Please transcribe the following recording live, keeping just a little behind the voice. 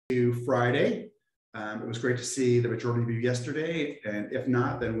to Friday. It was great to see the majority of you yesterday, and if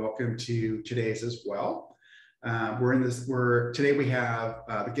not, then welcome to today's as well. Today we have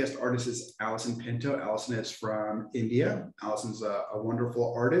the guest artist is Alison Pinto. Alison is from India. Alison's a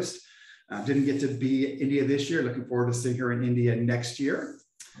wonderful artist. Didn't get to be in India this year. Looking forward to seeing her in India next year.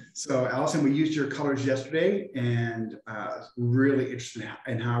 So Alison, we used your colors yesterday, and really interested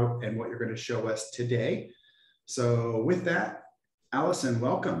in how and what you're going to show us today. So with that, Alison,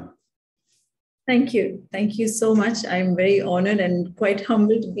 welcome. Thank you. Thank you so much. I'm very honored and quite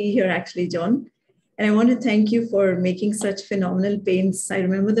humbled to be here, actually, John. And I want to thank you for making such phenomenal paints. I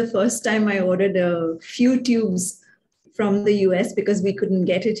remember the first time I ordered a few tubes from the US because we couldn't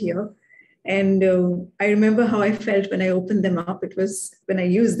get it here. And I remember how I felt when I opened them up. It was, when I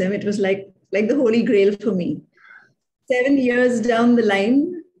used them, it was like the Holy Grail for me. 7 years down the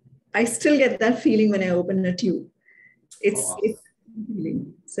line, I still get that feeling when I open a tube. It's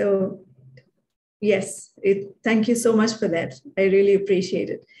feeling. So yes, thank you so much for that. I really appreciate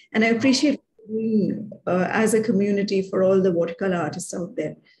it. And I appreciate as a community for all the watercolor artists out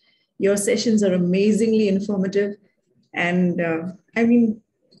there. Your sessions are amazingly informative. And I mean,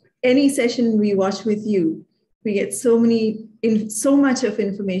 any session we watch with you, we get so much of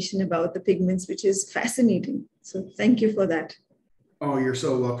information about the pigments, which is fascinating. So thank you for that. Oh, you're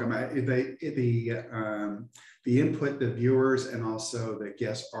so welcome. The input, the viewers, and also the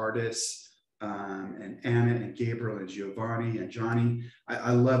guest artists, and Anna and Gabriel and Giovanni and Johnny.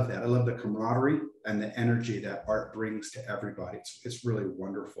 I love that. I love the camaraderie and the energy that art brings to everybody. It's really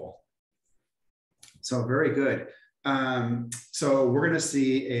wonderful. So very good. So we're going to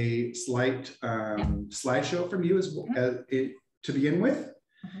see a slight slideshow from you to begin with.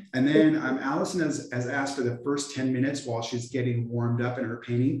 And then Alison has asked for the first 10 minutes while she's getting warmed up in her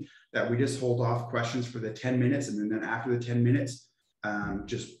painting that we just hold off questions for the 10 minutes. And then after the 10 minutes,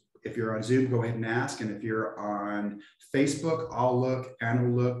 just if you're on Zoom, go ahead and ask. And if you're on Facebook, I'll look, Anna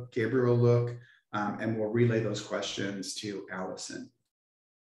will look, Gabriel will look, and we'll relay those questions to Alison.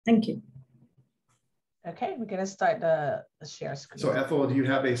 Thank you. Okay, we're gonna start the share screen. So Ethel, do you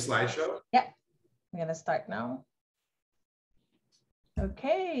have a slideshow? Yeah, I'm gonna start now.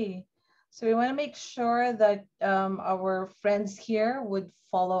 Okay, so we wanna make sure that our friends here would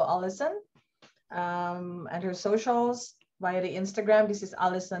follow Alison and her socials via the Instagram. This is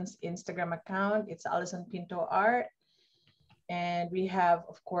Alison's Instagram account. It's Alison Pinto Art. And we have,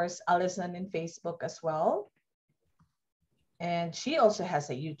 of course, Alison in Facebook as well. And she also has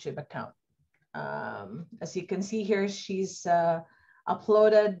a YouTube account. As you can see here, she's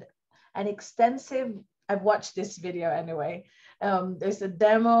uploaded an extensive, I've watched this video anyway. There's a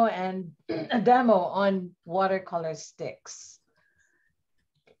demo on watercolor sticks.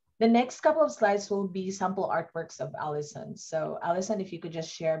 The next couple of slides will be sample artworks of Alison. So Alison, if you could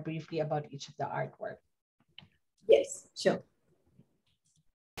just share briefly about each of the artwork. Yes, sure.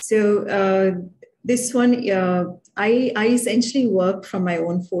 So this one, I essentially work from my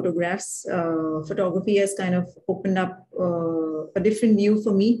own photographs. Photography has kind of opened up a different view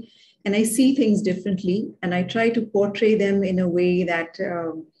for me, and I see things differently, and I try to portray them in a way that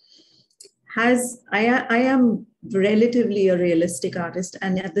I am relatively a realistic artist,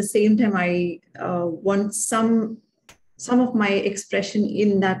 and at the same time, I want some of my expression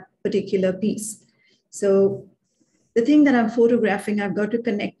in that particular piece. So the thing that I'm photographing, I've got to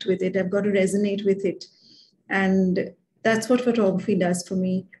connect with it. I've got to resonate with it. And that's what photography does for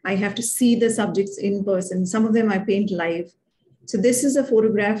me. I have to see the subjects in person. Some of them I paint live. So this is a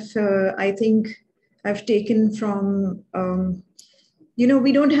photograph I think I've taken from,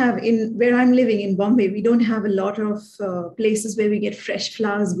 we don't have, where I'm living in Bombay, we don't have a lot of places where we get fresh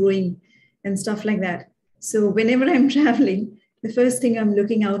flowers growing and stuff like that. So whenever I'm traveling, the first thing I'm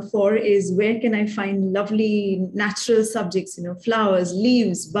looking out for is where can I find lovely natural subjects, flowers,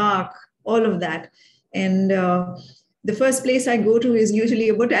 leaves, bark, all of that. And the first place I go to is usually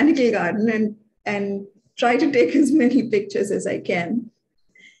a botanical garden and try to take as many pictures as I can.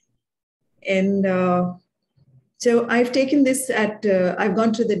 And so I've taken this I've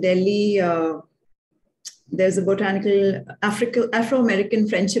gone to the Delhi, there's a botanical Afro-American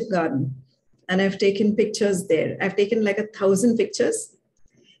friendship garden. And I've taken pictures there. I've taken like 1,000 pictures.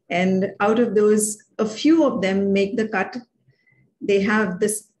 And out of those, a few of them make the cut. They have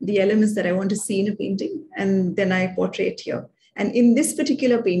the elements that I want to see in a painting. And then I portray it here. And in this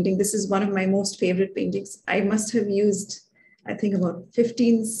particular painting, this is one of my most favorite paintings. I must have used, I think, about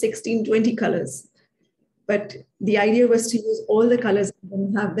 15, 16, 20 colors. But the idea was to use all the colors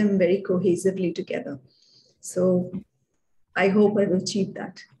and have them very cohesively together. So I hope I will achieve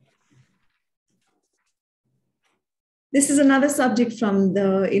that. This is another subject from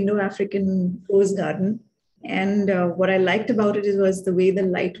the Indo-African rose garden. And what I liked about it was the way the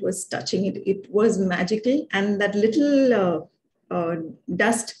light was touching it. It was magical. And that little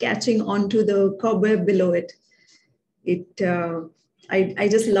dust catching onto the cobweb below it, I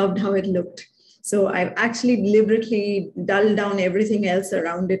just loved how it looked. So I've actually deliberately dulled down everything else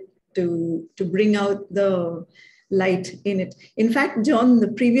around it to bring out the light in it. In fact, John, the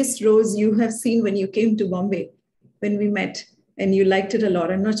previous rose you have seen when you came to Bombay, when we met, and you liked it a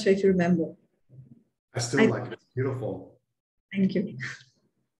lot. I'm not sure if you remember. I still like it. It's beautiful. Thank you.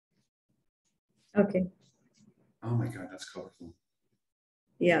 Okay. Oh my God, that's colorful.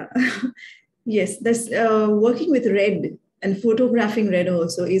 Yeah. Yes, that's working with red and photographing red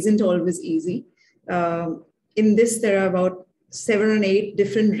also isn't always easy. In this, there are about 7 or 8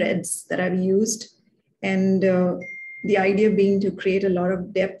 different reds that I've used. And the idea being to create a lot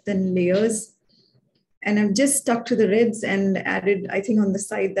of depth and layers. And I've just stuck to the reds and added, I think on the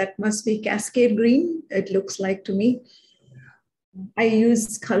side, that must be Cascade Green, it looks like to me. I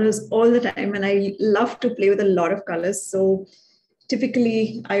use colors all the time and I love to play with a lot of colors. So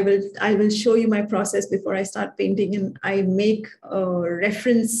typically I will show you my process before I start painting, and I make a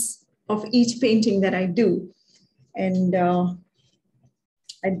reference of each painting that I do. And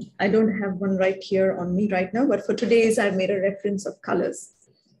I don't have one right here on me right now, but for today's I've made a reference of colors.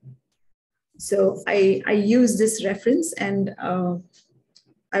 So I use this reference, and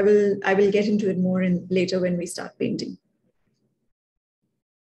I will get into it more later when we start painting.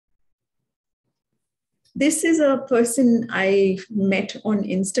 This is a person I met on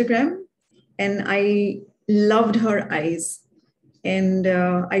Instagram, and I loved her eyes. And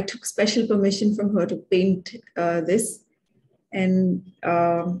I took special permission from her to paint this, and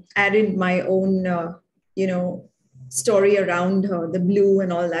added my own, story around her. The blue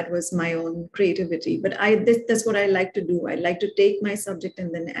and all that was my own creativity. But that's what I like to do. I like to take my subject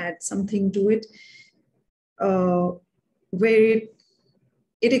and then add something to it, where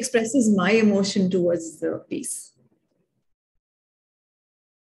it expresses my emotion towards the piece.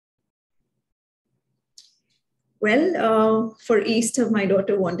 Well, for Easter, my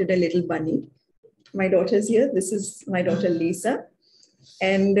daughter wanted a little bunny. My daughter's here. This is my daughter, Lisa.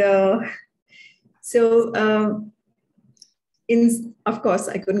 And of course,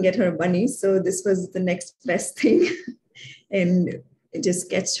 I couldn't get her a bunny. So this was the next best thing. And it just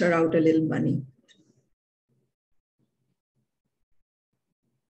sketched her out a little bunny.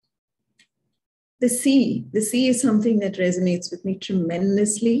 The sea is something that resonates with me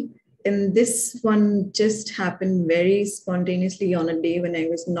tremendously. And this one just happened very spontaneously on a day when I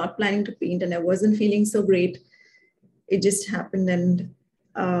was not planning to paint and I wasn't feeling so great. It just happened, and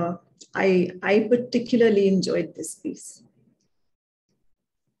I particularly enjoyed this piece.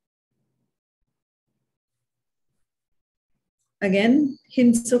 Again,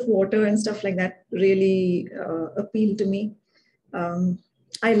 hints of water and stuff like that really appeal to me.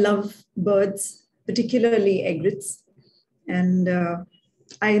 I love birds, particularly egrets.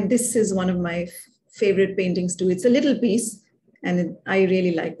 And this is one of my favorite paintings too. It's a little piece, and I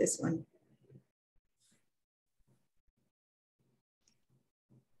really like this one.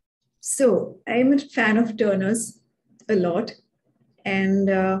 So I'm a fan of Turner's a lot. And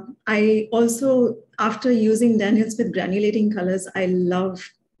I also, after using Daniel Smith granulating colors, I love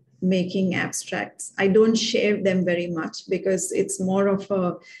making abstracts. I don't share them very much because it's more of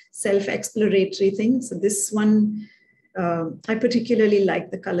a self-exploratory thing. So this one, I particularly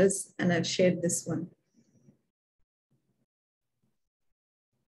like the colors, and I've shared this one.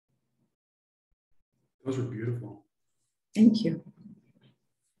 Those were beautiful. Thank you.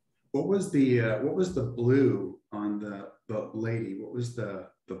 What was the blue on the lady? What was the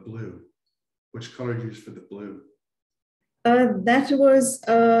blue? Which color did you use for the blue? That was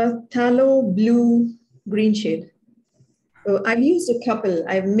a tallow blue green shade. So I've used a couple.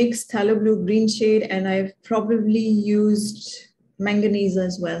 I've mixed tallow blue green shade, and I've probably used manganese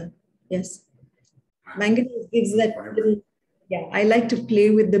as well. Yes. Wow. Manganese gives that little, yeah, I like to play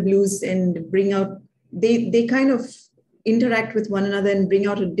with the blues and bring out, they kind of interact with one another and bring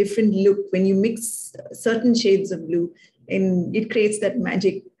out a different look when you mix certain shades of blue, and it creates that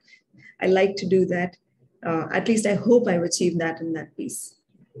magic. I like to do that. At least I hope I've achieved that in that piece.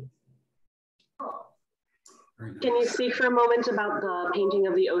 Can you speak for a moment about the painting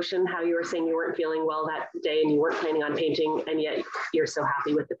of the ocean, how you were saying you weren't feeling well that day and you weren't planning on painting, and yet you're so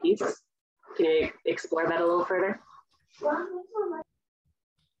happy with the piece? Can you explore that a little further?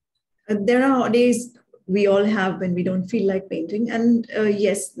 There are days we all have when we don't feel like painting. And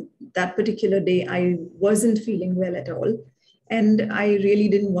yes, that particular day, I wasn't feeling well at all. And I really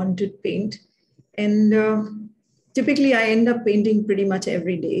didn't want to paint. And typically I end up painting pretty much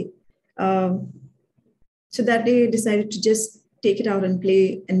every day. So that day I decided to just take it out and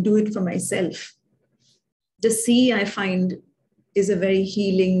play and do it for myself. The sea, I find, is a very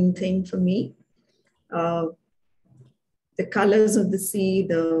healing thing for me. The colors of the sea,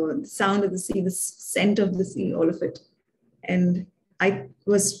 the sound of the sea, the scent of the sea, all of it. And I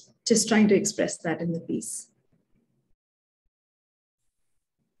was just trying to express that in the piece.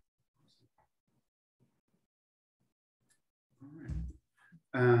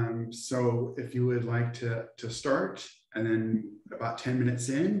 So if you would like to start, and then about 10 minutes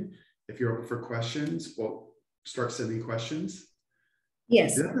in, if you're open for questions, we'll start sending questions.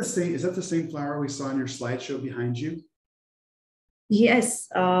 Yes. Is that the same flower we saw in your slideshow behind you? Yes,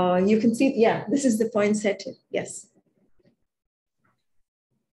 you can see, yeah, this is the poinsettia, yes.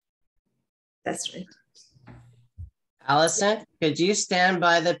 That's right. Alison, could you stand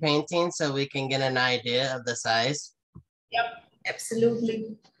by the painting so we can get an idea of the size? Yep,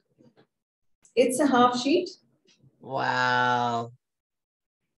 absolutely. It's a half sheet. Wow.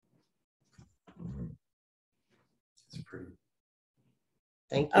 It's pretty.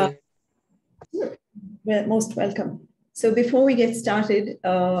 Thank you. Well, most welcome. So before we get started,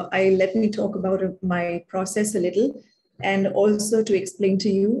 let me talk about my process a little, and also to explain to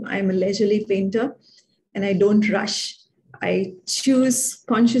you, I'm a leisurely painter and I don't rush. I choose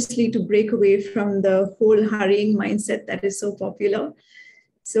consciously to break away from the whole hurrying mindset that is so popular.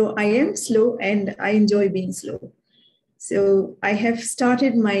 So I am slow and I enjoy being slow. So I have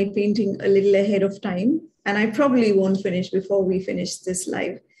started my painting a little ahead of time, and I probably won't finish before we finish this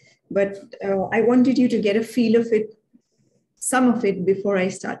live. But I wanted you to get a feel of it, some of it, before I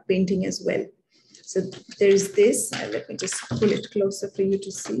start painting as well. So there's this. Let me just pull it closer for you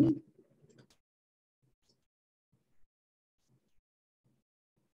to see.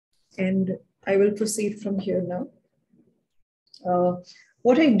 And I will proceed from here now.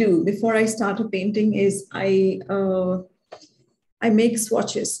 What I do before I start a painting is I make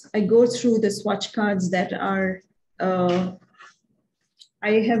swatches. I go through the swatch cards that are,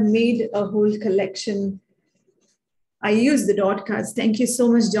 I have made a whole collection. I use the dot cards. Thank you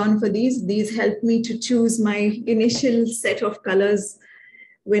so much, John, for these. These helped me to choose my initial set of colors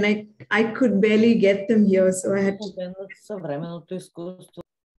when I could barely get them here. So I had to.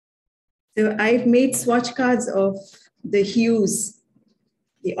 So I've made swatch cards of the hues,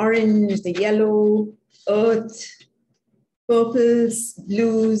 the orange, the yellow, earth, purples,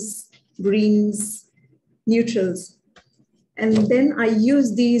 blues, greens, neutrals. And then I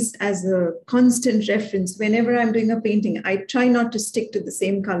use these as a constant reference. Whenever I'm doing a painting, I try not to stick to the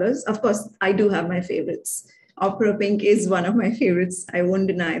same colors. Of course, I do have my favorites. Opera pink is one of my favorites. I won't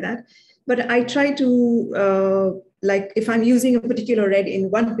deny that. But I try to, like if I'm using a particular red in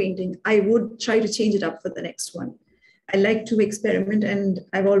one painting, I would try to change it up for the next one. I like to experiment, and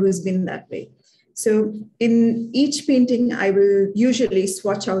I've always been that way. So in each painting, I will usually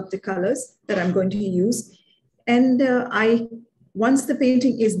swatch out the colors that I'm going to use. And once the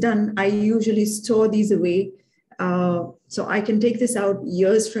painting is done, I usually store these away. So I can take this out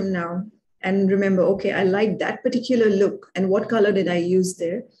years from now and remember, okay, I like that particular look, and what color did I use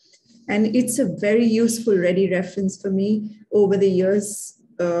there? And it's a very useful ready reference for me over the years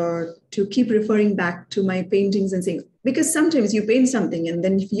to keep referring back to my paintings and saying, because sometimes you paint something and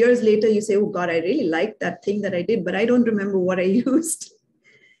then years later you say, oh God, I really like that thing that I did, but I don't remember what I used.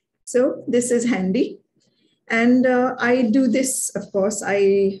 So this is handy. And I do this, of course,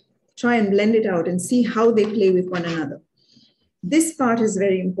 I try and blend it out and see how they play with one another. This part is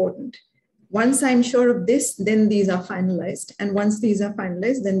very important. Once I'm sure of this, then these are finalized. And once these are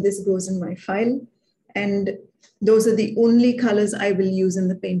finalized, then this goes in my file. And those are the only colors I will use in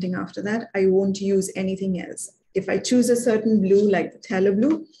the painting after that. I won't use anything else. If I choose a certain blue, like the tallow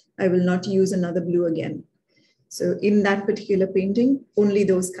blue, I will not use another blue again. So in that particular painting, only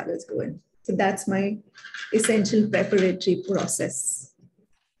those colors go in. So that's my essential preparatory process.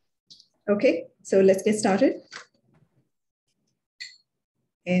 Okay, so let's get started.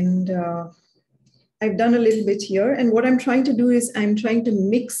 And I've done a little bit here. And what I'm trying to do is I'm trying to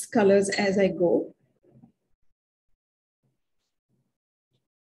mix colors as I go.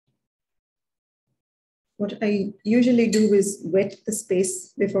 What I usually do is wet the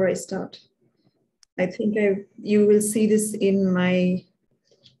space before I start. I think you will see this in my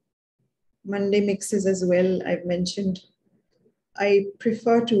Monday mixes as well. I've mentioned I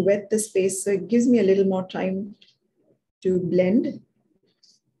prefer to wet the space, so it gives me a little more time to blend.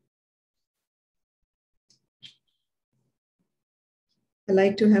 I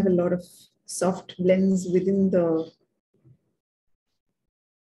like to have a lot of soft blends within the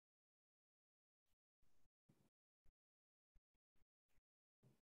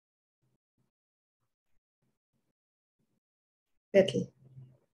petal.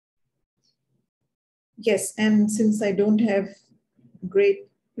 Yes, and since I don't have great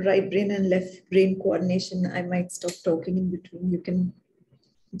right brain and left brain coordination, I might stop talking in between. You can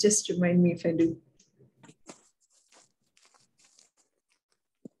just remind me if I do.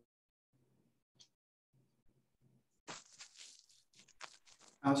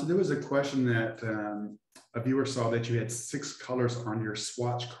 So there was a question that a viewer saw that you had 6 colors on your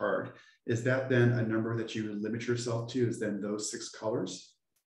swatch card. Is that then a number that you limit yourself to? Is then those 6 colors?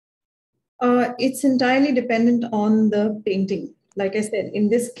 It's entirely dependent on the painting. Like I said, in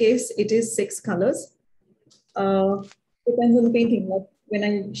this case, it is 6 colors. Depends on the painting. Like when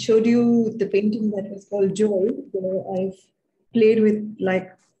I showed you the painting that was called Joy, I've played with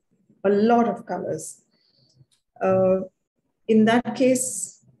like a lot of colors. In that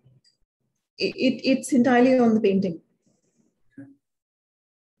case, it's entirely on the painting. Okay.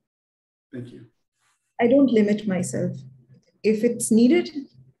 Thank you. I don't limit myself. If it's needed,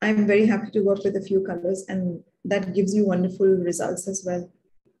 I'm very happy to work with a few colors, and that gives you wonderful results as well.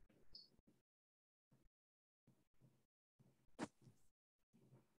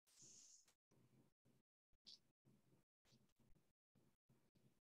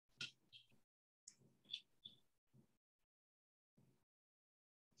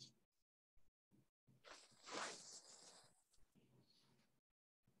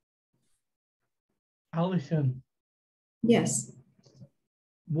 Alison, Yes.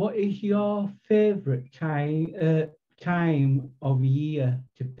 what is your favorite time of year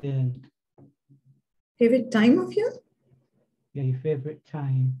to paint? Favorite time of year? Yeah, your favorite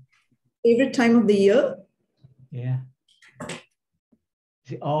time. Favorite time of the year? Yeah.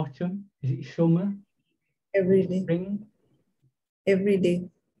 Is it autumn? Is it summer? Every day. Spring? Every day.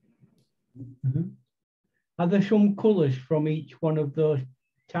 Mm-hmm. Are there some colours from each one of those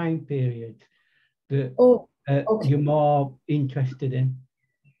time periods that Okay. you're more interested in?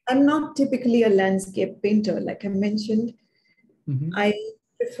 I'm not typically a landscape painter, like I mentioned. Mm-hmm. I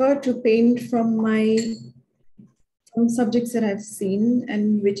prefer to paint from subjects that I've seen,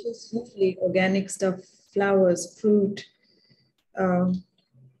 and which is usually organic stuff, flowers, fruit, the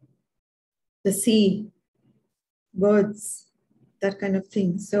sea, birds, that kind of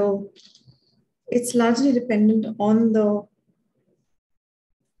thing. So it's largely dependent on the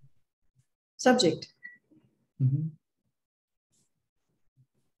subject. Mm-hmm.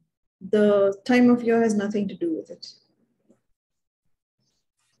 The time of year has nothing to do with it.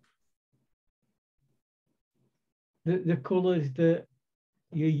 The colours that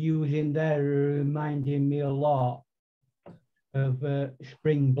you're using there are reminding me a lot of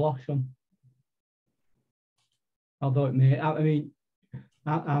spring blossom. Although it may, I mean,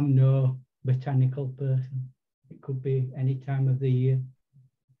 I'm no botanical person. It could be any time of the year.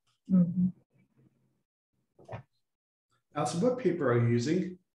 Mm-hmm. Alison, what paper are you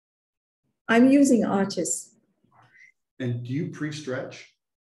using? I'm using arches. And do you pre-stretch?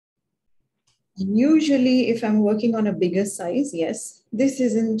 Usually, if I'm working on a bigger size, yes. This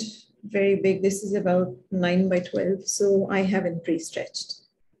isn't very big. This is about 9 by 12. So I haven't pre-stretched.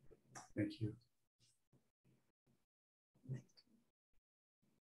 Thank you.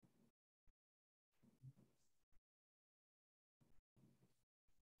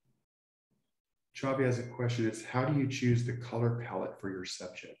 Chavi has a question. It's how do you choose the color palette for your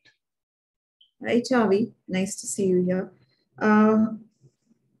subject? Hi, Chavi. Nice to see you here.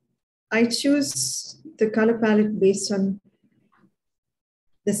 I choose the color palette based on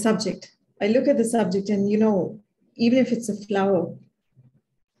the subject. I look at the subject and, even if it's a flower,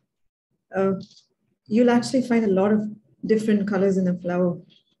 you'll actually find a lot of different colors in a flower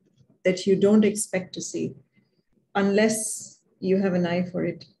that you don't expect to see unless you have an eye for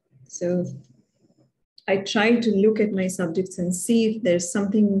it. So I try to look at my subjects and see if there's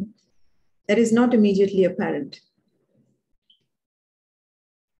something that is not immediately apparent.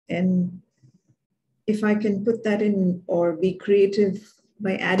 And if I can put that in or be creative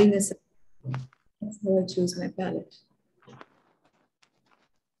by adding that's how I choose my palette.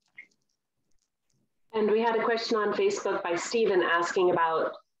 And we had a question on Facebook by Stephen asking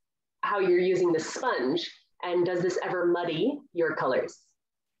about how you're using the sponge, and does this ever muddy your colors?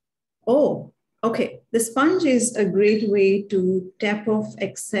 Oh, okay. The sponge is a great way to tap off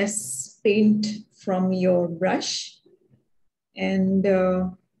excess paint from your brush. And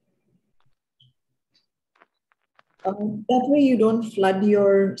that way you don't flood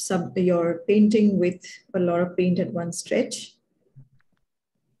your painting with a lot of paint at one stretch.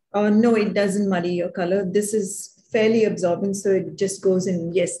 No, it doesn't muddy your color. This is fairly absorbent, so it just goes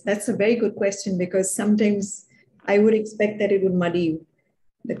in. Yes, that's a very good question, because sometimes I would expect that it would muddy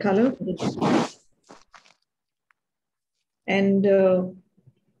the color. And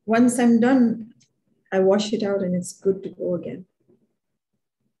once I'm done, I wash it out and it's good to go again.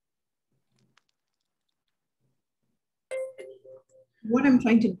 What I'm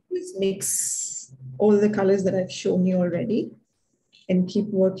trying to do is mix all the colors that I've shown you already and keep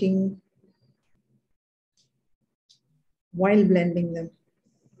working while blending them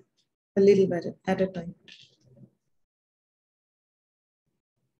a little bit at a time.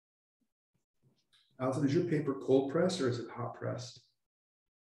 Alison, is your paper cold pressed or is it hot pressed?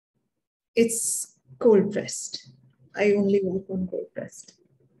 It's cold pressed. I only work on cold pressed.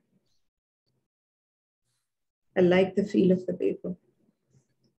 I like the feel of the paper.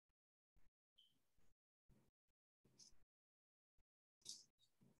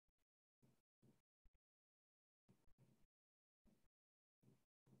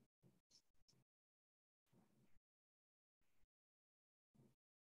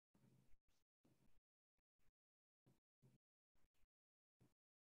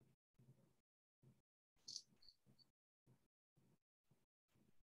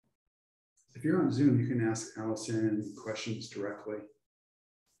 If you're on Zoom, you can ask Alison questions directly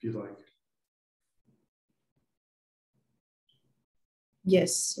if you like.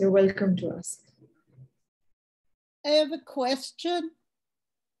 Yes, you're welcome to ask. I have a question.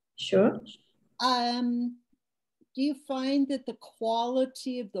 Sure. Do you find that the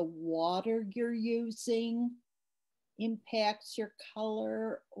quality of the water you're using impacts your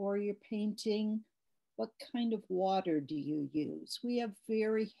color or your painting? What kind of water do you use? We have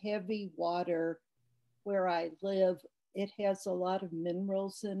very heavy water where I live. It has a lot of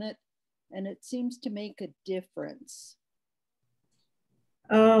minerals in it, and it seems to make a difference.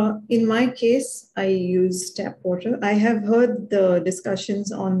 In my case, I use tap water. I have heard the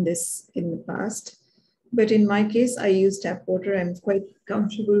discussions on this in the past, but in my case, I use tap water. I'm quite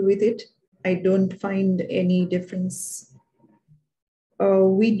comfortable with it. I don't find any difference.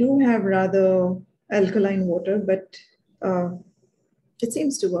 We do have rather alkaline water, but it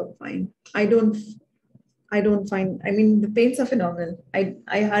seems to work fine. I don't find, I mean, the paints are phenomenal.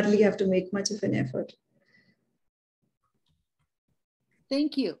 I hardly have to make much of an effort.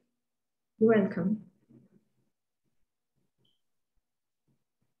 Thank you. You're welcome.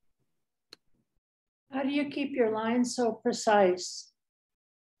 How do you keep your lines so precise?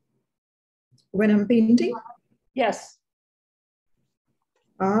 When I'm painting? Yes.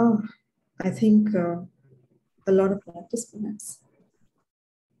 I think a lot of practice, perhaps.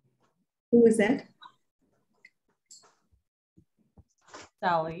 Who is that?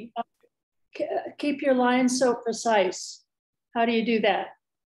 Sally. Keep your lines so precise. How do you do that?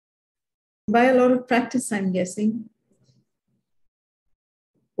 By a lot of practice, I'm guessing.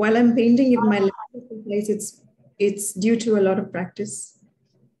 While I'm painting, if my line is precise, it's due to a lot of practice.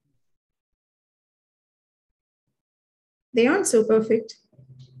 They aren't so perfect,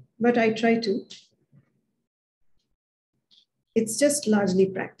 but I try to. It's just largely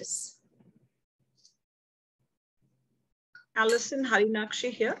practice. Alison,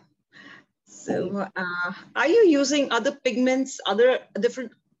 Harinakshi here. So are you using other pigments, other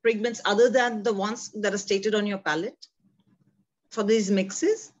different pigments other than the ones that are stated on your palette for these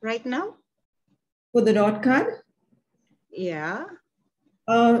mixes right now? For the dot card? Yeah.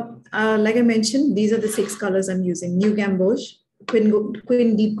 Like I mentioned, these are the 6 colors I'm using. New Gamboge,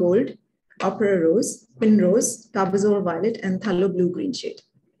 Quin Deep Gold, Opera Rose, Quin Rose, Carbazole Violet, and Phthalo Blue Green shade.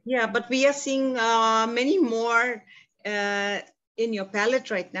 Yeah, but we are seeing many more in your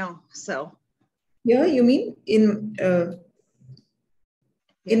palette right now. So. Yeah, you mean in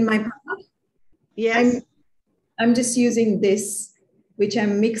my palette? Yes. I'm just using this, which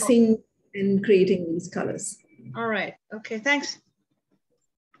I'm mixing and creating these colors. All right. Okay, thanks.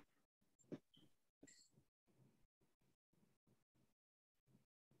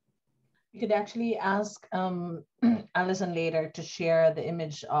 You could actually ask Alison later to share the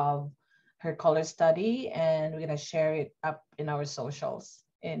image of her color study, and we're going to share it up in our socials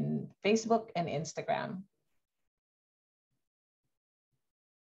in Facebook and Instagram.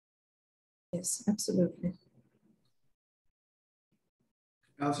 Yes, absolutely.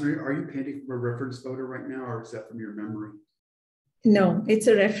 Alison, are you painting from a reference photo right now, or is that from your memory? No, it's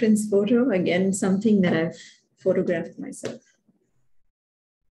a reference photo. Again, something that I've photographed myself.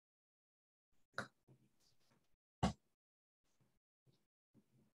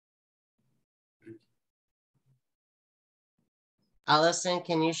 Alison,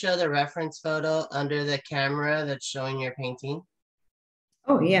 can you show the reference photo under the camera that's showing your painting?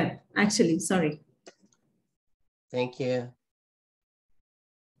 Oh, yeah, actually, sorry. Thank you.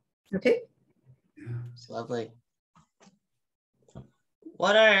 Okay. Yeah. It's lovely.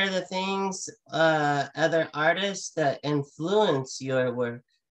 What are the things, other artists that influence your work?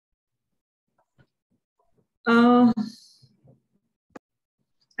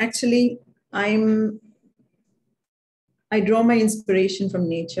 Actually, I draw my inspiration from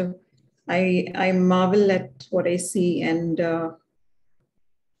nature. I marvel at what I see, and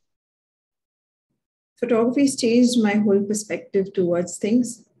photography has changed my whole perspective towards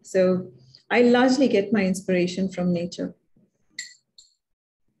things. So I largely get my inspiration from nature.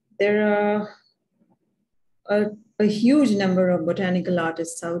 There are a huge number of botanical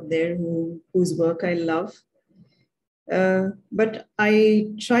artists out there whose work I love. But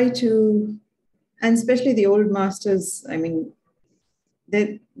I try to, and especially the old masters, I mean,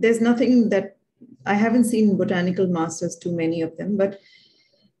 there's nothing that, I haven't seen botanical masters, too many of them, but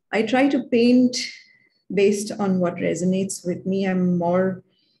I try to paint based on what resonates with me. I'm more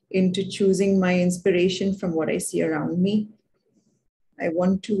into choosing my inspiration from what I see around me. I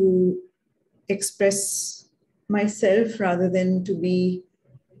want to express myself rather than to be,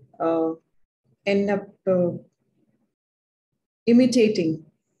 end up imitating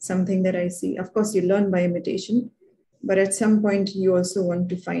something that I see. Of course, you learn by imitation, but at some point you also want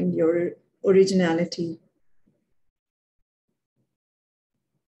to find your originality.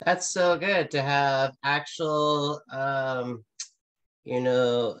 That's so good to have actual,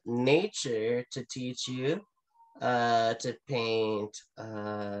 nature to teach you to paint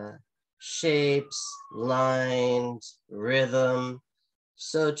shapes, lines, rhythm.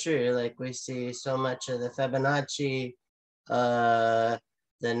 So true. Like we see so much of the Fibonacci, the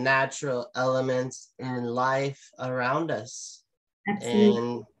natural elements in life around us. Absolutely.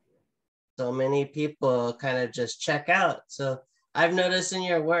 And so many people kind of just check out. So I've noticed in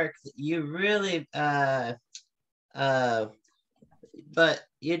your work, you really, but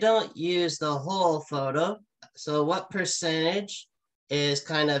you don't use the whole photo. So what percentage is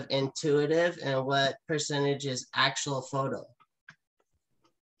kind of intuitive and what percentage is actual photo?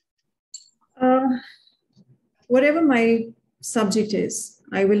 Whatever my subject is,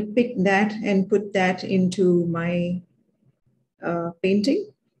 I will pick that and put that into my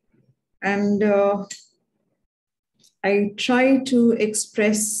painting. And I try to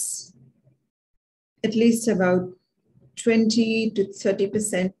express at least about 20 to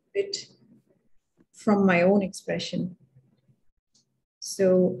 30% of it from my own expression.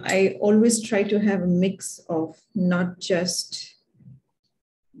 So I always try to have a mix of not just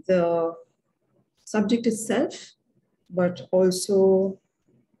the subject itself, but also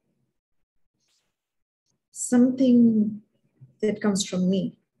something that comes from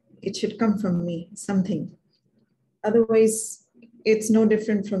me. It should come from me, something. Otherwise, it's no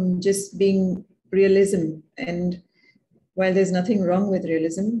different from just being realism. And while there's nothing wrong with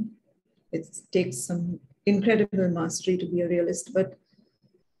realism, it takes some incredible mastery to be a realist. But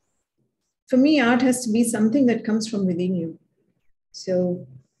for me, art has to be something that comes from within you. So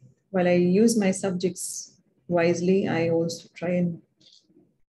while I use my subjects wisely, I also try and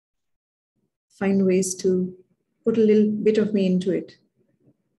find ways to put a little bit of me into it,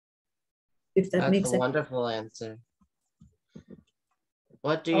 if that makes sense. That's a wonderful answer.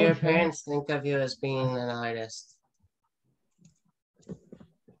 What do your parents think of you as being an artist?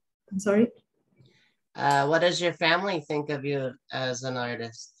 I'm sorry? What does your family think of you as an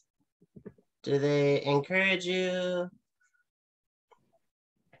artist? Do they encourage you?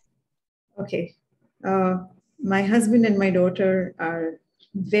 Okay. My husband and my daughter are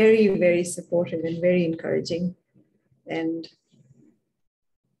very, very supportive and very encouraging. And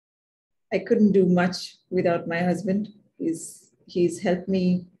I couldn't do much without my husband. He's helped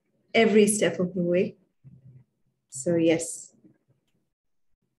me every step of the way. So yes.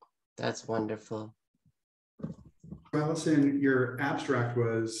 That's wonderful. Alison, your abstract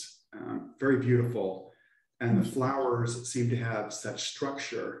was very beautiful, and the flowers seem to have such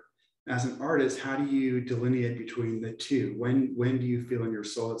structure. As an artist, how do you delineate between the two? When do you feel in your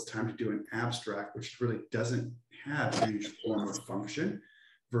soul it's time to do an abstract, which really doesn't have huge form or function,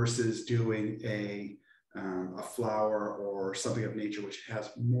 versus doing a flower or something of nature which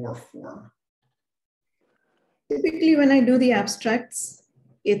has more form? Typically, when I do the abstracts,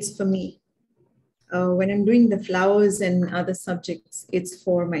 it's for me. When I'm doing the flowers and other subjects, it's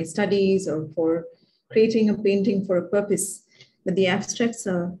for my studies or for creating a painting for a purpose. But the abstracts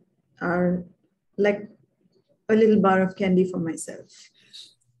are like a little bar of candy for myself.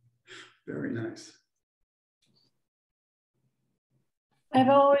 Very nice. I've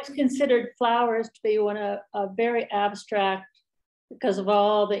always considered flowers to be a very abstract because of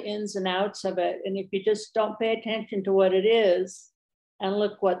all the ins and outs of it. And if you just don't pay attention to what it is and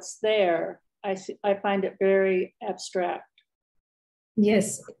look what's there, I find it very abstract.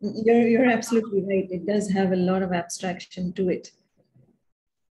 Yes, you're absolutely right. It does have a lot of abstraction to it.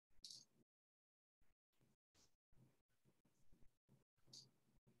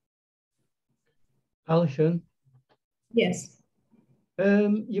 Alison, Yes.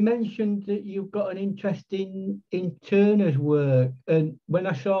 you mentioned that you've got an interest in Turner's work, and when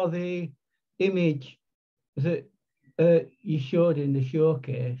I saw the image that you showed in the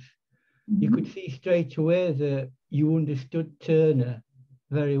showcase, you could see straight away that you understood Turner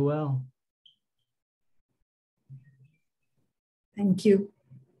very well. Thank you.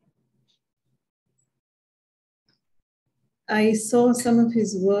 I saw some of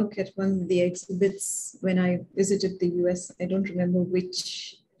his work at one of the exhibits when I visited the US. I don't remember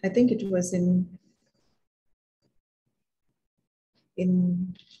which. I think it was in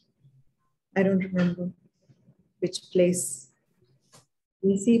I don't remember which place.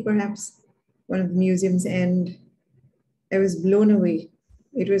 DC, perhaps, one of the museums, and I was blown away.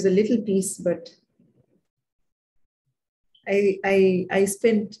 It was a little piece, but I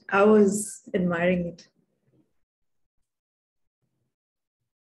spent hours admiring it.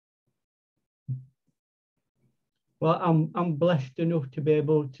 Well, I'm blessed enough to be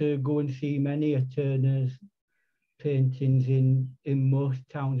able to go and see many of Turner's paintings in most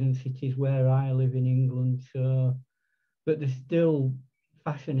towns and cities where I live in England. So, but they're still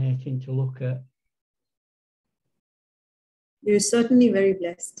fascinating to look at. You're certainly very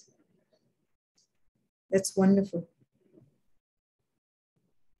blessed. That's wonderful.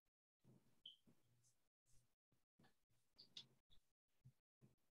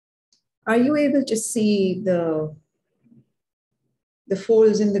 Are you able to see the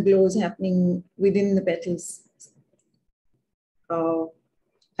folds and the glows happening within the petals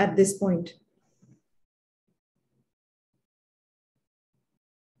at this point?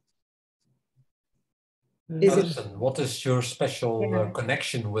 Alison, what is your special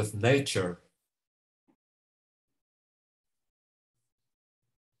connection with nature?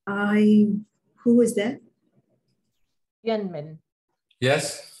 Who was that? Yanmin.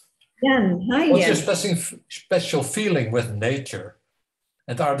 Yes. Yan, hi. What's Yan. your special feeling with nature?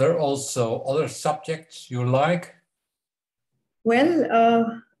 And are there also other subjects you like?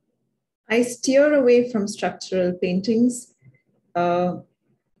 Well, I steer away from structural paintings,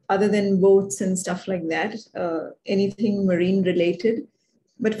 other than boats and stuff like that, anything marine related.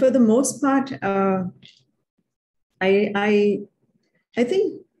 But for the most part, I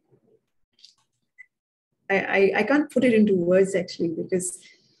think I can't put it into words actually, because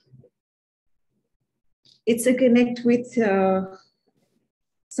it's a connect with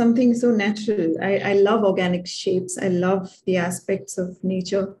something so natural. I love organic shapes. I love the aspects of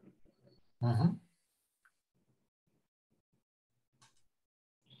nature. Mm-hmm.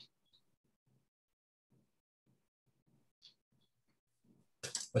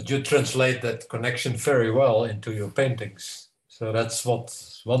 But you translate that connection very well into your paintings. So that's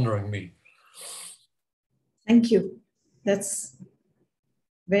what's wondering me. Thank you. That's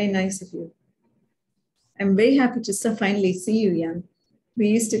very nice of you. I'm very happy to finally see you, Jan. We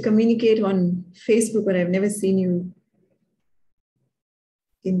used to communicate on Facebook, but I've never seen you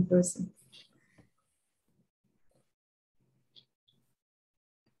in person.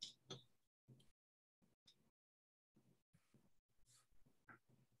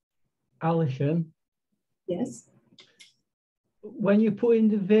 Alison? Yes? When you put in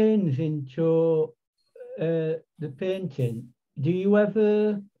the veins into the painting, do you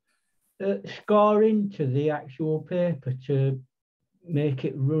ever score into the actual paper to make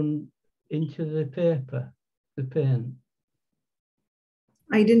it run into the paper, the paint?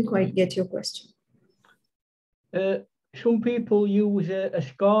 I didn't quite get your question. Some people use a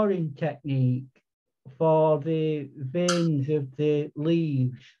scoring technique for the veins of the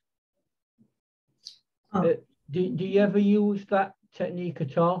leaves. Oh. Do you ever use that technique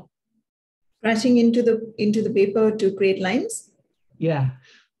at all? Scratching into the paper to create lines? Yeah.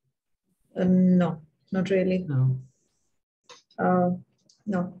 No, not really. No.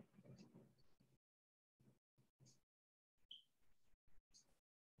 No.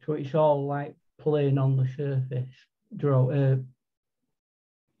 So it's all like plain on the surface,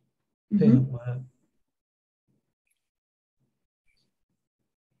 paint work.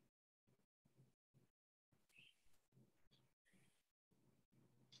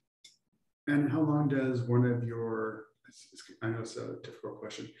 And how long does one of your, I know it's a difficult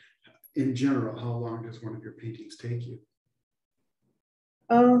question, in general, how long does one of your paintings take you?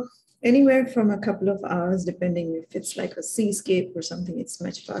 Anywhere from a couple of hours, depending if it's like a seascape or something, it's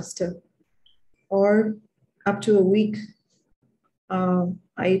much faster. Or up to a week.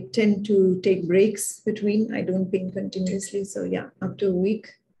 I I tend to take breaks between. I don't paint continuously. So yeah, up to a week.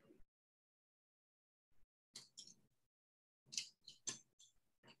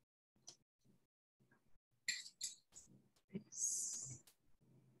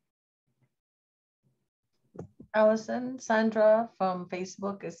 Alison, Sandra from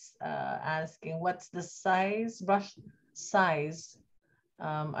Facebook is asking, what's the brush size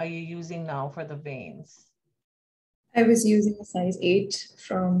are you using now for the veins? I was using a size 8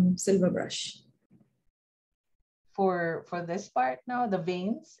 from Silver Brush. For this part now, the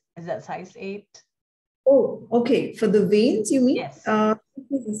veins, is that size 8? Oh, okay. For the veins, you mean? Yes.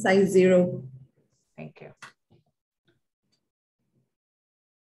 This is a size 0. Thank you.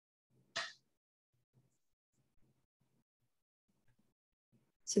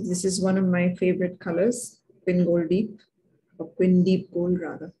 So this is one of my favorite colors, Quin Gold Deep, or Quin Deep Gold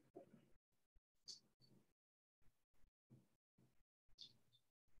rather.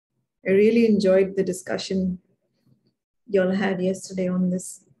 I really enjoyed the discussion y'all had yesterday on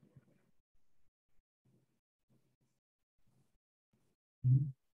this.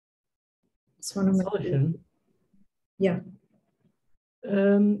 It's one of my Alison, yeah.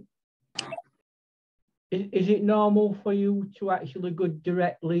 Is it normal for you to actually go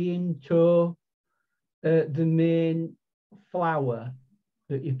directly into the main flower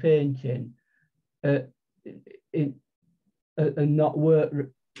that you're painting and not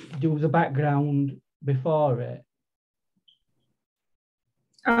do the background before it?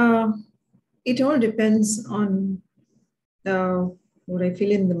 It all depends on what I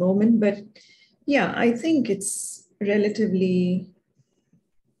feel in the moment, but yeah, I think it's relatively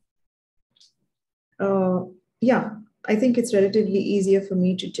I think it's relatively easier for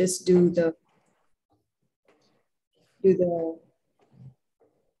me to just do the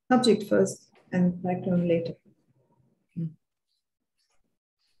subject first and background later.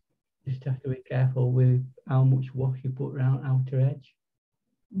 Just have to be careful with how much wash you put around outer edge.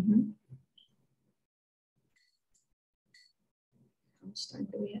 Mm-hmm. How much time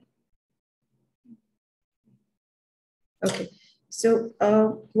do we have? Okay. So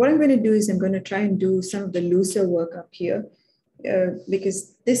what I'm going to do is I'm going to try and do some of the looser work up here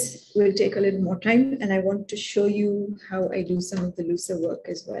because this will take a little more time and I want to show you how I do some of the looser work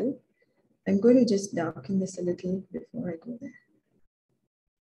as well. I'm going to just darken this a little before I go there.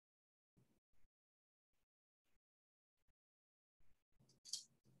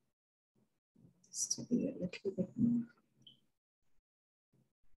 Just to be a little bit more.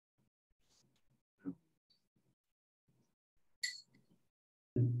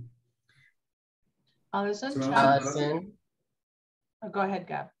 Alison, oh, go ahead,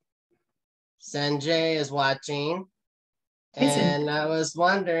 Gab. Sanjay is watching, and I was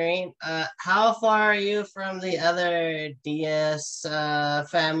wondering, how far are you from the other DS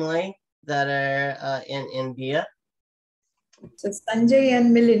family that are in India? So Sanjay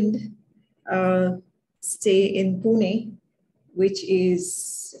and Milind stay in Pune, which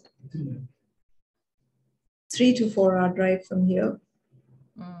is 3 to 4 hour drive from here.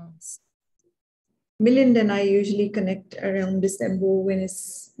 Milind and I usually connect around December when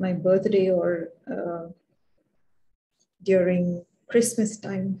it's my birthday or during Christmas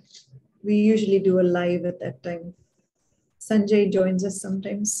time. We usually do a live at that time. Sanjay joins us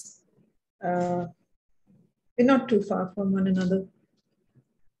sometimes. We're not too far from one another.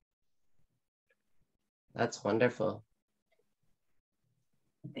 That's wonderful.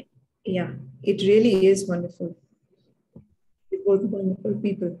 Yeah, it really is wonderful. We're both wonderful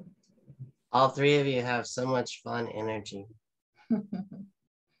people. All three of you have so much fun energy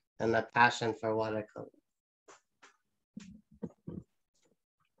and a passion for watercolor.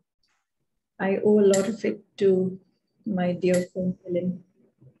 I owe a lot of it to my dear friend Helen.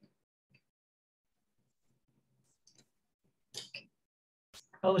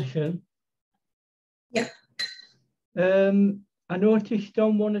 Alison? Yeah. I noticed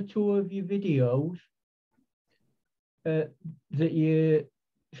on one or two of your videos that you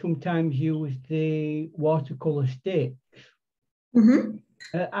sometimes use the watercolor sticks. Mm-hmm.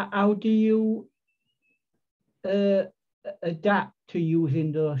 How do you adapt to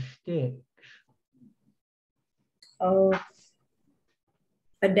using those sticks?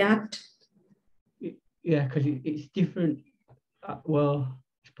 Adapt? Yeah, because it's different. Well,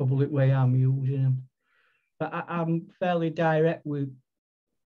 it's probably the way I'm using them. But I'm fairly direct with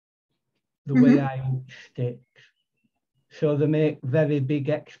the way I use sticks. So they make very big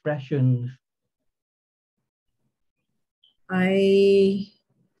expressions. I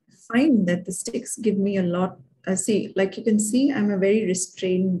find that the sticks give me a lot. See, like you can see, I'm a very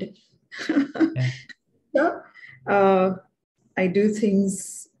restrained. Yeah. I I do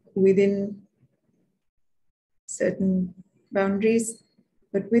things within certain boundaries,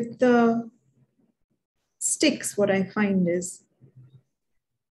 but with the sticks, what I find is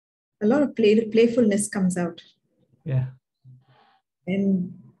a lot of playfulness comes out. Yeah.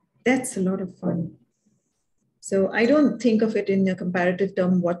 And that's a lot of fun. So I don't think of it in a comparative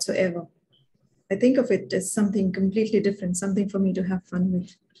term whatsoever. I think of it as something completely different, something for me to have fun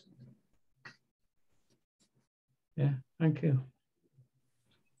with. Yeah, thank you.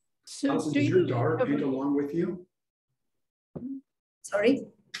 So Alison, do does your you daughter ever- paint along with you? Sorry?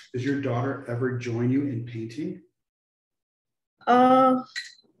 Does your daughter ever join you in painting?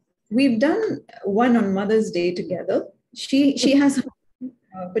 We've done one on Mother's Day together. She has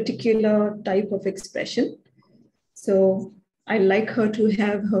a particular type of expression. So I like her to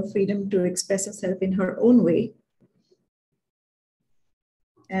have her freedom to express herself in her own way.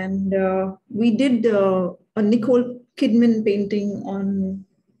 And we did a Nicole Kidman painting on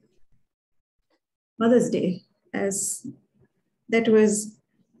Mother's Day, as that was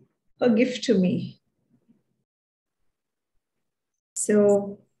a gift to me.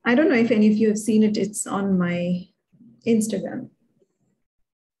 So I don't know if any of you have seen it. It's on my Instagram.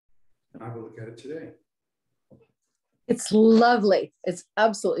 I will look at it today. It's lovely. It's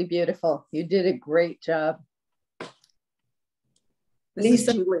absolutely beautiful. You did a great job. This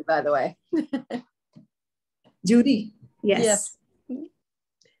Lisa. is Julie, by the way. Judy, yes. Yes.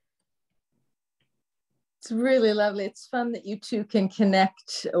 It's really lovely. It's fun that you two can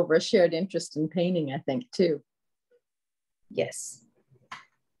connect over a shared interest in painting, I think, too. Yes.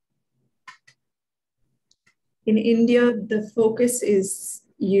 In India, the focus is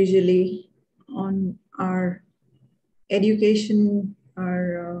usually on our education,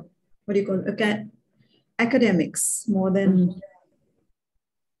 our, what do you call it, academics more than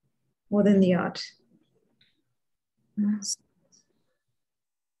the art.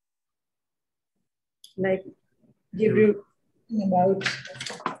 Like Gabriel about.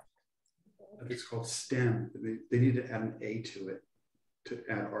 I think it's called STEM. They need to add an A to it, to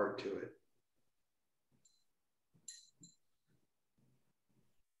add art to it.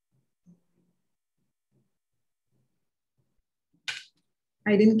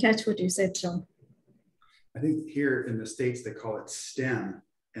 I didn't catch what you said, John. I think here in the States, they call it STEM,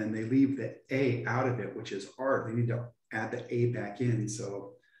 and they leave the A out of it, which is art. They need to add the A back in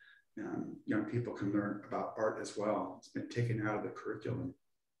so young people can learn about art as well. It's been taken out of the curriculum.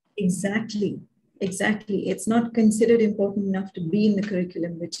 Exactly. Exactly. It's not considered important enough to be in the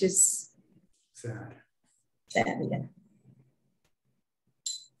curriculum, which is sad. Sad, yeah.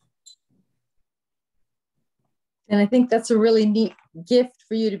 And I think that's a really neat gift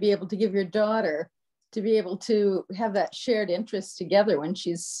for you to be able to give your daughter, to be able to have that shared interest together when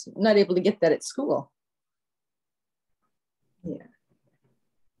she's not able to get that at school. Yeah.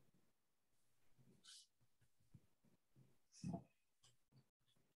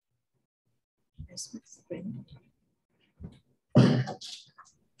 Christmas friend.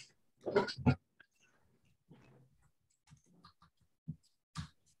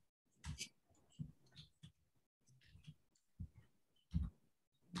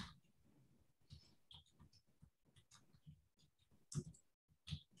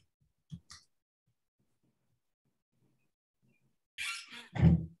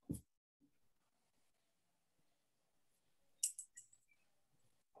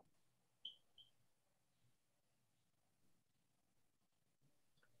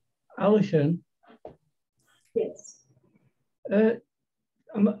 Alison? Yes.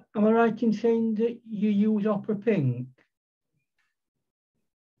 Am I right in saying that you use opera pink?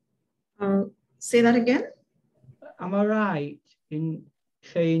 Say that again? Am I right in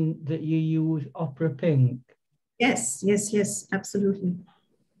saying that you use opera pink? Yes, yes, yes, absolutely.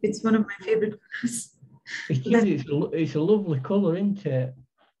 It's one of my favorite colors. It's a lovely colour, isn't it?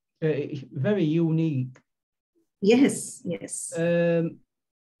 It's very unique. Yes, yes.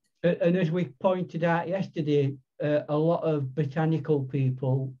 And as we pointed out yesterday, a lot of botanical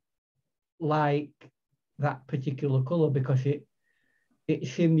people like that particular colour because it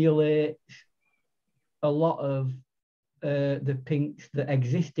simulates a lot of the pinks that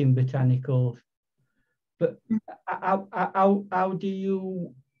exist in botanicals. But how do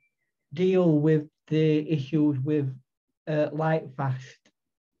you deal with the issues with light fast?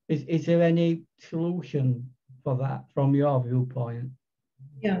 Is there any solution for that from your viewpoint?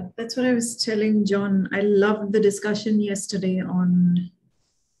 Yeah, that's what I was telling John. I loved the discussion yesterday on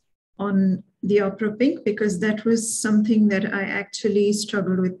the opera pink because that was something that I actually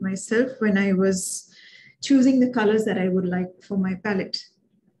struggled with myself when I was choosing the colors that I would like for my palette.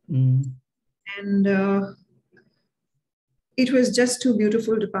 And it was just too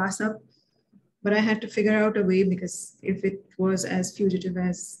beautiful to pass up, but I had to figure out a way, because if it was as fugitive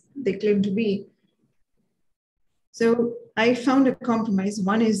as they claim to be. So I found a compromise.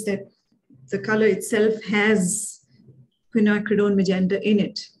 One is that the color itself has quinacridone magenta in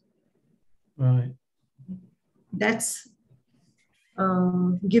it. Right. That's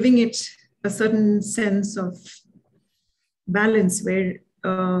giving it a certain sense of balance where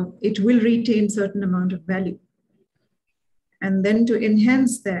it will retain certain amount of value. And then to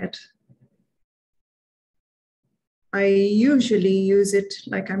enhance that, I usually use it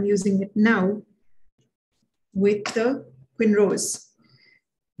like I'm using it now with the Quin Rose.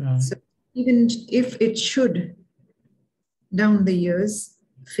 Right. So even if it should down the years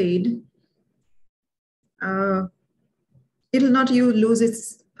fade, it'll not lose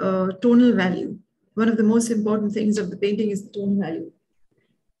its tonal value. One of the most important things of the painting is the tonal value.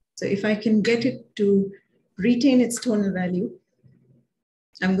 So if I can get it to retain its tonal value,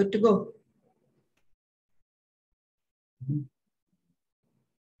 I'm good to go.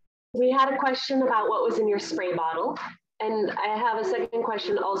 We had a question about what was in your spray bottle. And I have a second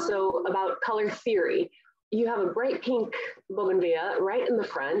question also about color theory. You have a bright pink bougainvillea right in the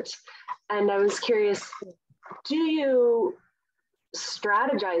front. And I was curious, do you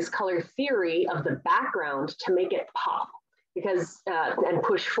strategize color theory of the background to make it pop? Because, and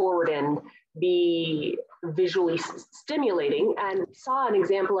push forward and be visually stimulating, and saw an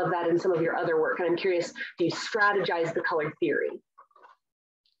example of that in some of your other work. And I'm curious, do you strategize the color theory?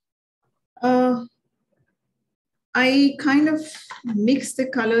 I kind of mix the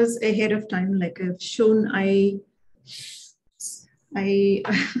colors ahead of time, like I've shown. I hang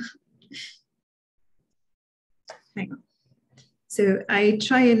on. So I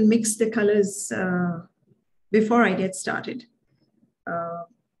try and mix the colors before I get started,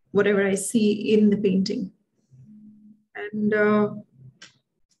 whatever I see in the painting. And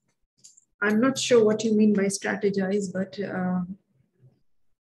I'm not sure what you mean by strategize, but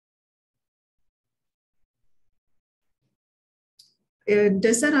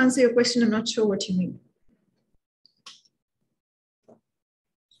does that answer your question? I'm not sure what you mean.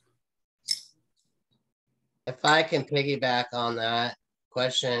 If I can piggyback on that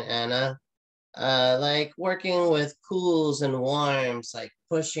question, Anna, like working with cools and warms, like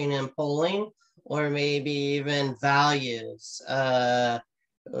pushing and pulling, or maybe even values,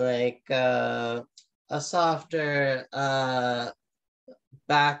 like a softer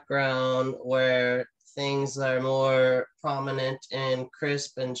background where things are more prominent and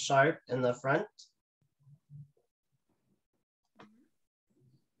crisp and sharp in the front.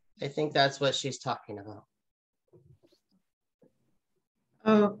 I think that's what she's talking about.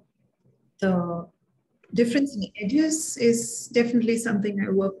 The difference in edges is definitely something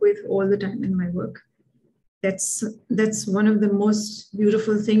I work with all the time in my work. That's one of the most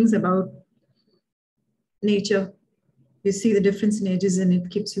beautiful things about nature. You see the difference in edges and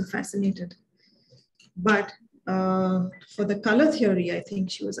it keeps you fascinated. But for the color theory, I think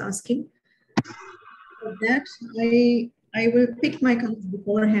she was asking, for that I will pick my colors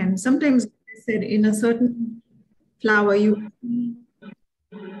beforehand. Sometimes, like I said, in a certain flower, you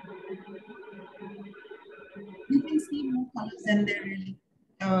can see more colors than they're really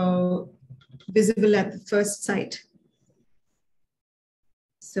visible at the first sight.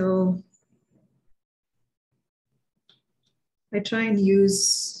 So I try and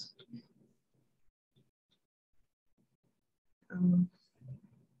use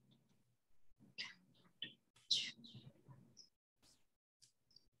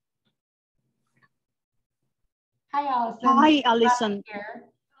Hi, Alison. Hi, Alison. Here.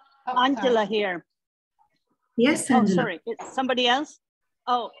 Oh, Angela sorry. here. Yes, Oh, Angela. sorry, it's somebody else?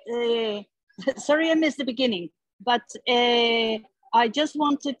 Oh, sorry, I missed the beginning, but I just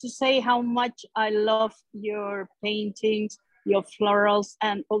wanted to say how much I love your paintings, your florals,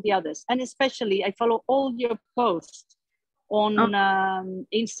 and all the others. And especially, I follow all your posts on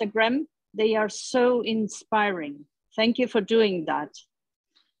Instagram. They are so inspiring. Thank you for doing that.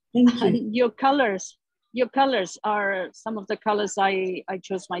 Thank you. And your colors are some of the colors I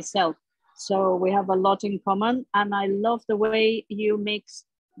chose myself. So we have a lot in common, and I love the way you mix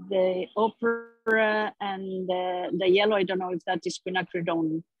the opera and the yellow. I don't know if that is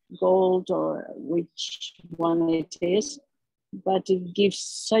quinacridone gold or which one it is, but it gives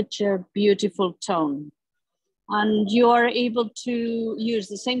such a beautiful tone. And you are able to use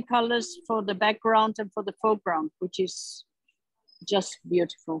the same colors for the background and for the foreground, which is just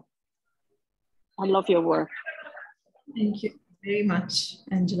beautiful. I love your work. Thank you very much,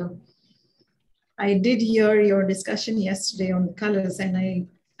 Angela. I did hear your discussion yesterday on the colors, and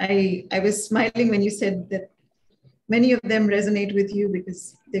I was smiling when you said that many of them resonate with you because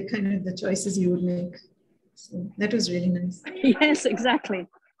they're kind of the choices you would make. So that was really nice. Yes, exactly.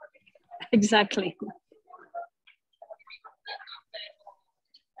 Exactly.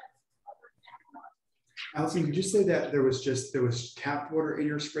 Alison, did you say that there was tap water in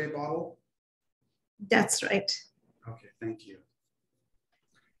your spray bottle? That's right. Okay, thank you.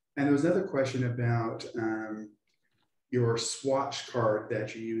 And there was another question about your swatch card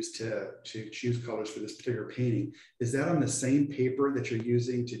that you use to choose colors for this particular painting. Is that on the same paper that you're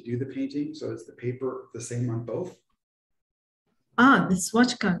using to do the painting? So is the paper the same on both? The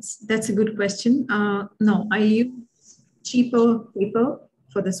swatch cards. That's a good question. No, I use cheaper paper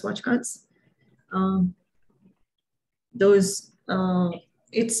for the swatch cards.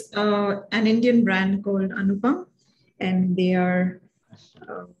 It's an Indian brand called Anupam, and they are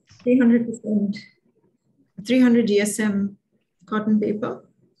 300% 300 GSM cotton paper.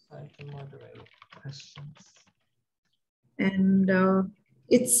 And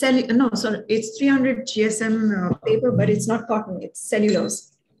it's 300 GSM paper, but it's not cotton, it's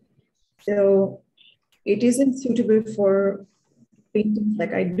cellulose. So it isn't suitable for painting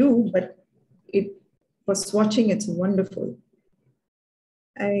like I do, but for swatching, it's wonderful.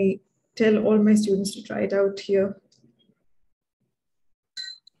 I tell all my students to try it out here.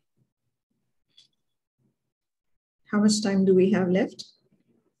 How much time do we have left?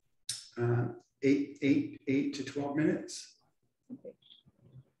 8 to 12 minutes. Okay.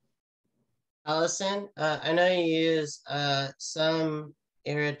 Alison, I know you use some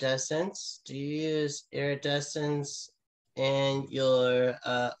iridescence. Do you use iridescence in your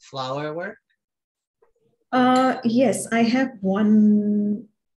flower work? Yes, I have one.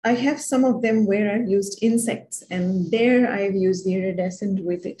 I have some of them where I've used insects, and there I've used iridescent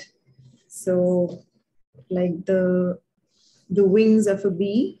with it. So like the wings of a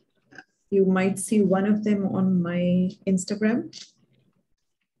bee, you might see one of them on my Instagram.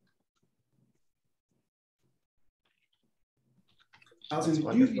 Alison,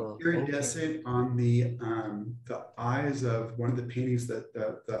 did you use iridescent on the eyes of one of the paintings that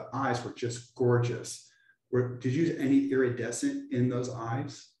the eyes were just gorgeous? Did you use any iridescent in those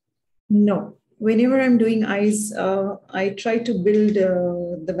eyes? No. Whenever I'm doing eyes, I try to build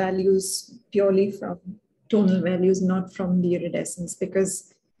the values purely from tonal values, not from the iridescence,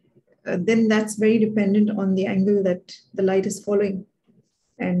 because then that's very dependent on the angle that the light is following.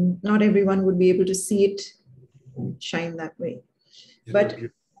 And not everyone would be able to see it shine that way. But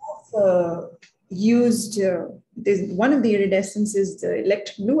used, one of the iridescence is the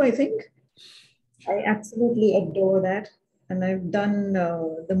electric blue, I think. I absolutely adore that. And I've done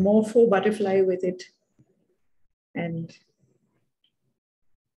the Morpho butterfly with it. And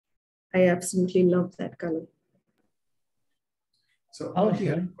I absolutely love that color. So,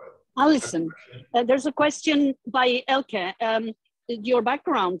 Alison, there's a question by Elke. Your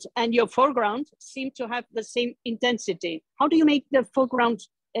background and your foreground seem to have the same intensity. How do you make the foreground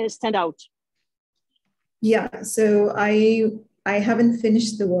stand out? Yeah, so I haven't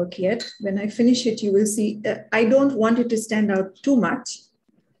finished the work yet. When I finish it, you will see, I don't want it to stand out too much.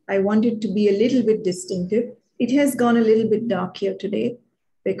 I want it to be a little bit distinctive. It has gone a little bit dark here today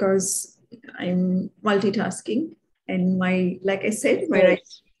because I'm multitasking. And like I said, my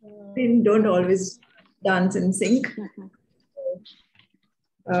writing don't always dance in sync.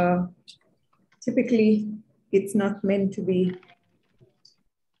 Typically, it's not meant to be.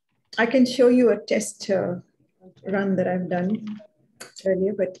 I can show you a test run that I've done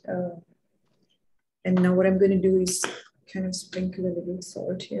earlier, but and now what I'm going to do is kind of sprinkle a little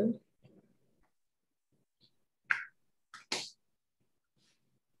salt here.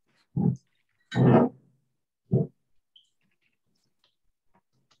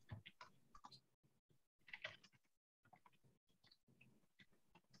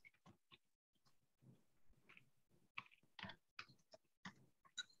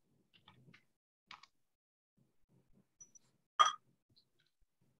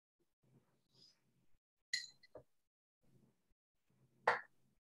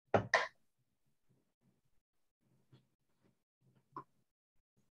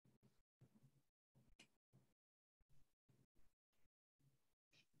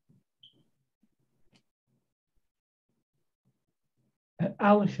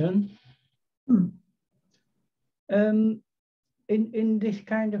 Alison, in this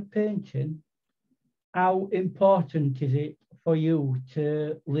kind of painting, how important is it for you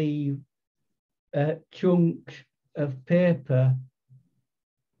to leave chunks of paper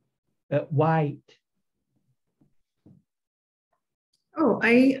white? Oh,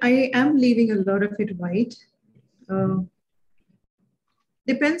 I am leaving a lot of it white.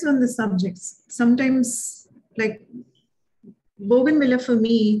 Depends on the subjects. Sometimes, like bougainvillea for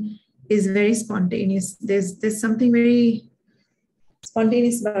me is very spontaneous. There's something very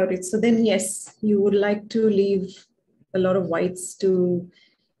spontaneous about it. So then, yes, you would like to leave a lot of whites to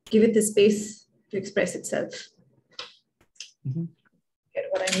give it the space to express itself. Mm-hmm. Get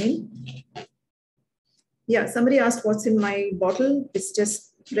what I mean? Yeah, somebody asked what's in my bottle. It's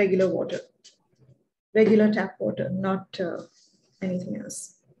just regular water, regular tap water, not anything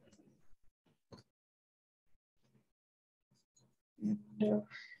else.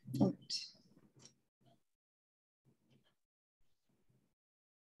 And,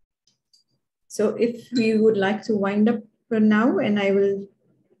 so if you would like to wind up for now, and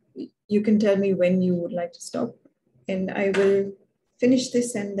you can tell me when you would like to stop, and I will finish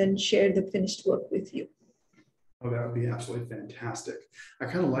this and then share the finished work with you. Oh, that would be absolutely fantastic. I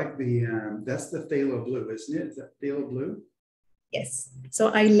kind of like that's the phthalo blue, isn't it? Is that phthalo blue? Yes. So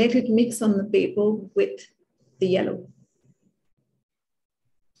I let it mix on the paper with the yellow.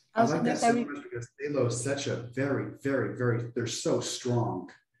 I like that so much because phthalo is such a very, very, very, they're so strong.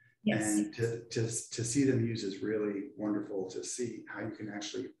 Yes. And to see them use is really wonderful to see how you can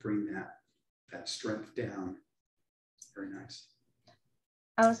actually bring that strength down. Very nice.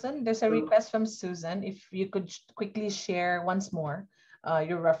 Alison, there's a request from Susan. If you could quickly share once more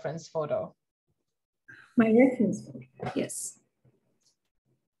your reference photo. My reference photo, yes.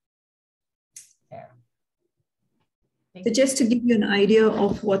 Yeah. So just to give you an idea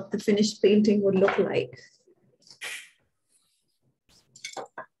of what the finished painting would look like.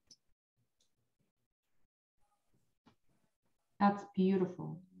 That's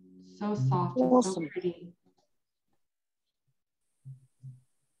beautiful. So soft and Awesome. so pretty.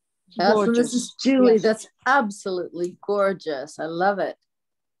 Awesome. This is Julie. Yes. That's absolutely gorgeous. I love it.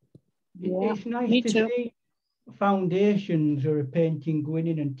 Yeah, it's nice to see foundations or a painting going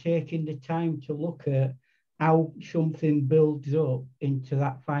in and taking the time to look at how something builds up into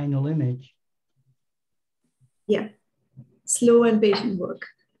that final image. Yeah, slow and patient work.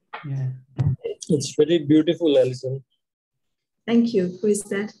 Yeah. It's very beautiful, Alison. Thank you. Who is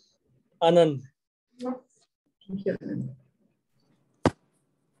that? Anand. Thank you, Anand.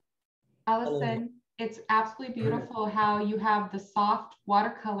 Alison, it's absolutely beautiful how you have the soft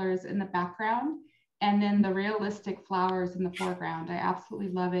watercolors in the background and then the realistic flowers in the foreground. I absolutely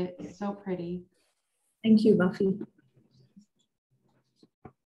love it. It's so pretty. Thank you, Buffy.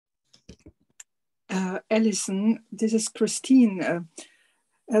 Alison, this is Christine.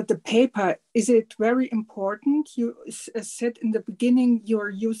 The paper, is it very important? You said in the beginning you're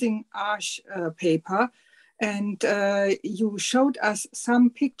using ash paper, and you showed us some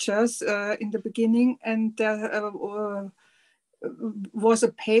pictures in the beginning, and there was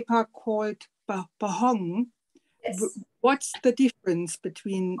a paper called Bahong. Yes. What's the difference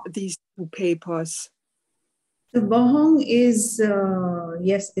between these two papers? The Bahong is,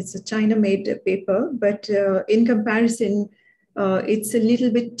 yes, it's a China-made paper, but in comparison, it's a little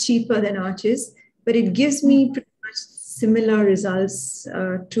bit cheaper than Arches, but it gives me pretty much similar results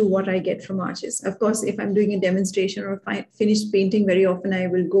to what I get from Arches. Of course, if I'm doing a demonstration or finished painting, very often I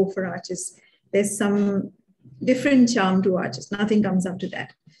will go for Arches. There's some different charm to Arches. Nothing comes up to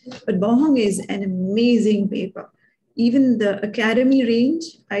that. But Bahong is an amazing paper. Even the Academy range,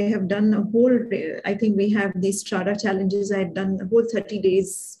 I have done a whole, I think we have these Strada challenges. I've done a whole 30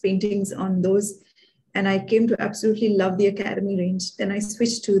 days paintings on those. And I came to absolutely love the Academy range. Then I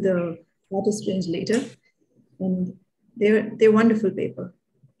switched to the artist range later. And they're wonderful paper.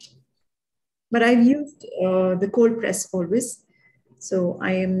 But I've used the cold press always. So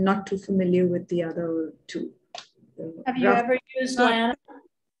I am not too familiar with the other two. Have you ever used Lana?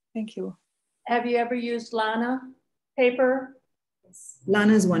 Thank you. Have you ever used Lana paper? Yes.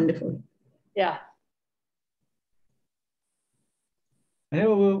 Lana is wonderful. Yeah. I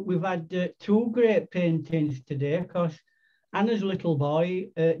know we've had two great paintings today because Anna's little boy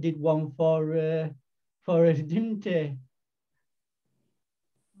did one for us, didn't he?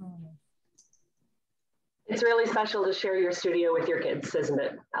 It's really special to share your studio with your kids, isn't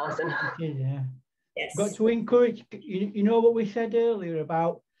it, Alison? Yeah. Yes. Got to encourage, you know what we said earlier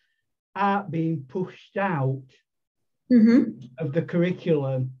about art being pushed out of the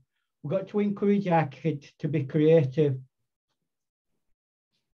curriculum. We've got to encourage our kids to be creative.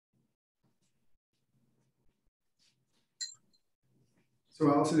 So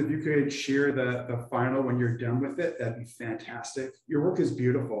Alison, if you could share the final when you're done with it, that'd be fantastic. Your work is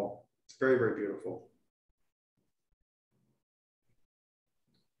beautiful. It's very, very beautiful.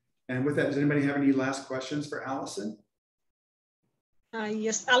 And with that, does anybody have any last questions for Alison?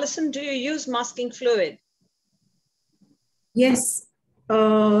 Yes, Alison, do you use masking fluid? Yes,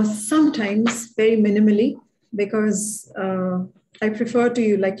 sometimes very minimally. because I prefer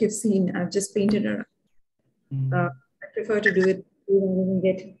to, like you've seen, I've just painted around. I prefer to do it rather than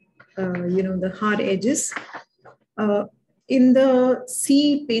get, the hard edges. In the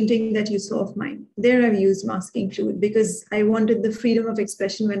sea painting that you saw of mine, there I've used masking fluid because I wanted the freedom of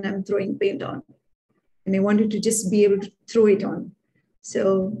expression when I'm throwing paint on. And I wanted to just be able to throw it on.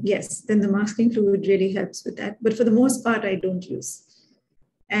 So yes, then the masking fluid really helps with that. But for the most part, I don't use.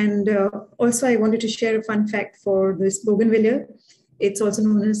 And also I wanted to share a fun fact for this bougainvillea. It's also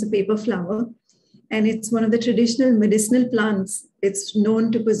known as the paper flower. And it's one of the traditional medicinal plants. It's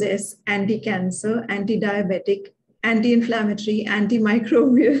known to possess anti-cancer, anti-diabetic, anti-inflammatory,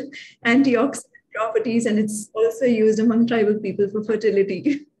 antimicrobial, antioxidant properties. And it's also used among tribal people for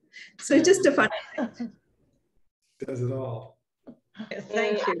fertility. So it's just a fun fact. Does it all.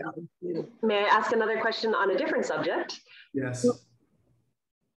 Thank you. May I ask another question on a different subject? Yes.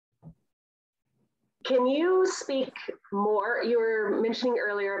 Can you speak more? You were mentioning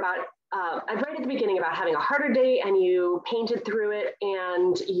earlier about, right at the beginning, about having a harder day and you painted through it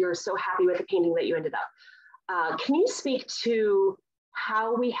and you're so happy with the painting that you ended up. Can you speak to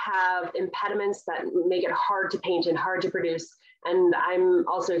how we have impediments that make it hard to paint and hard to produce? And I'm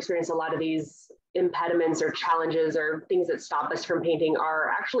also experiencing a lot of these impediments or challenges or things that stop us from painting are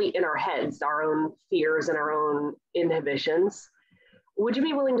actually in our heads, our own fears and our own inhibitions. Would you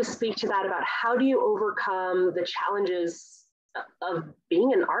be willing to speak to that about how do you overcome the challenges of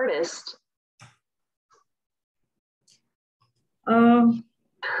being an artist?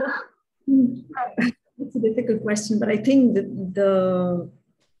 It's a difficult question, but I think that the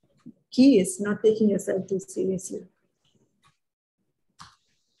key is not taking yourself too seriously.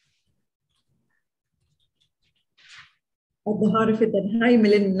 At the heart of it, that hi,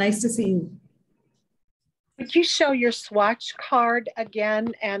 Milind, nice to see you. Would you show your swatch card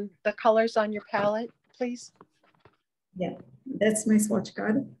again and the colors on your palette, please? Yeah, that's my swatch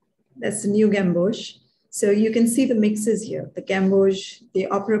card. That's the new gamboge. So you can see the mixes here, the gamboge, the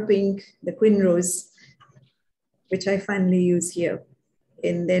opera pink, the quin rose, which I finally use here.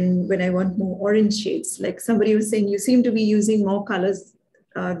 And then when I want more orange shades, like somebody was saying, you seem to be using more colors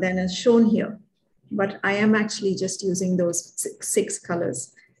than is shown here. But I am actually just using those six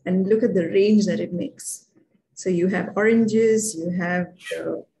colors. And look at the range that it makes. So you have oranges, you have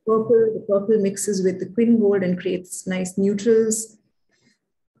the purple mixes with the quin gold and creates nice neutrals.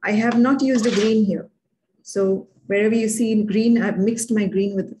 I have not used a green here. So wherever you see in green, I've mixed my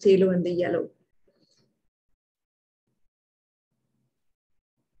green with the phthalo and the yellow.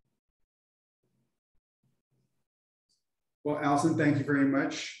 Well, Alison, thank you very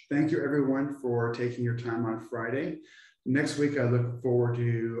much. Thank you everyone for taking your time on Friday. Next week, I look forward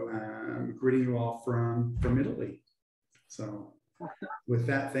to greeting you all from Italy. So with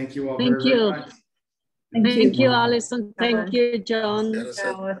that, thank you all very much. Thank you, Alison. Thank you, John.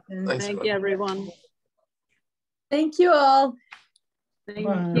 Thank you, everyone. Thank you all.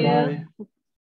 Thank you.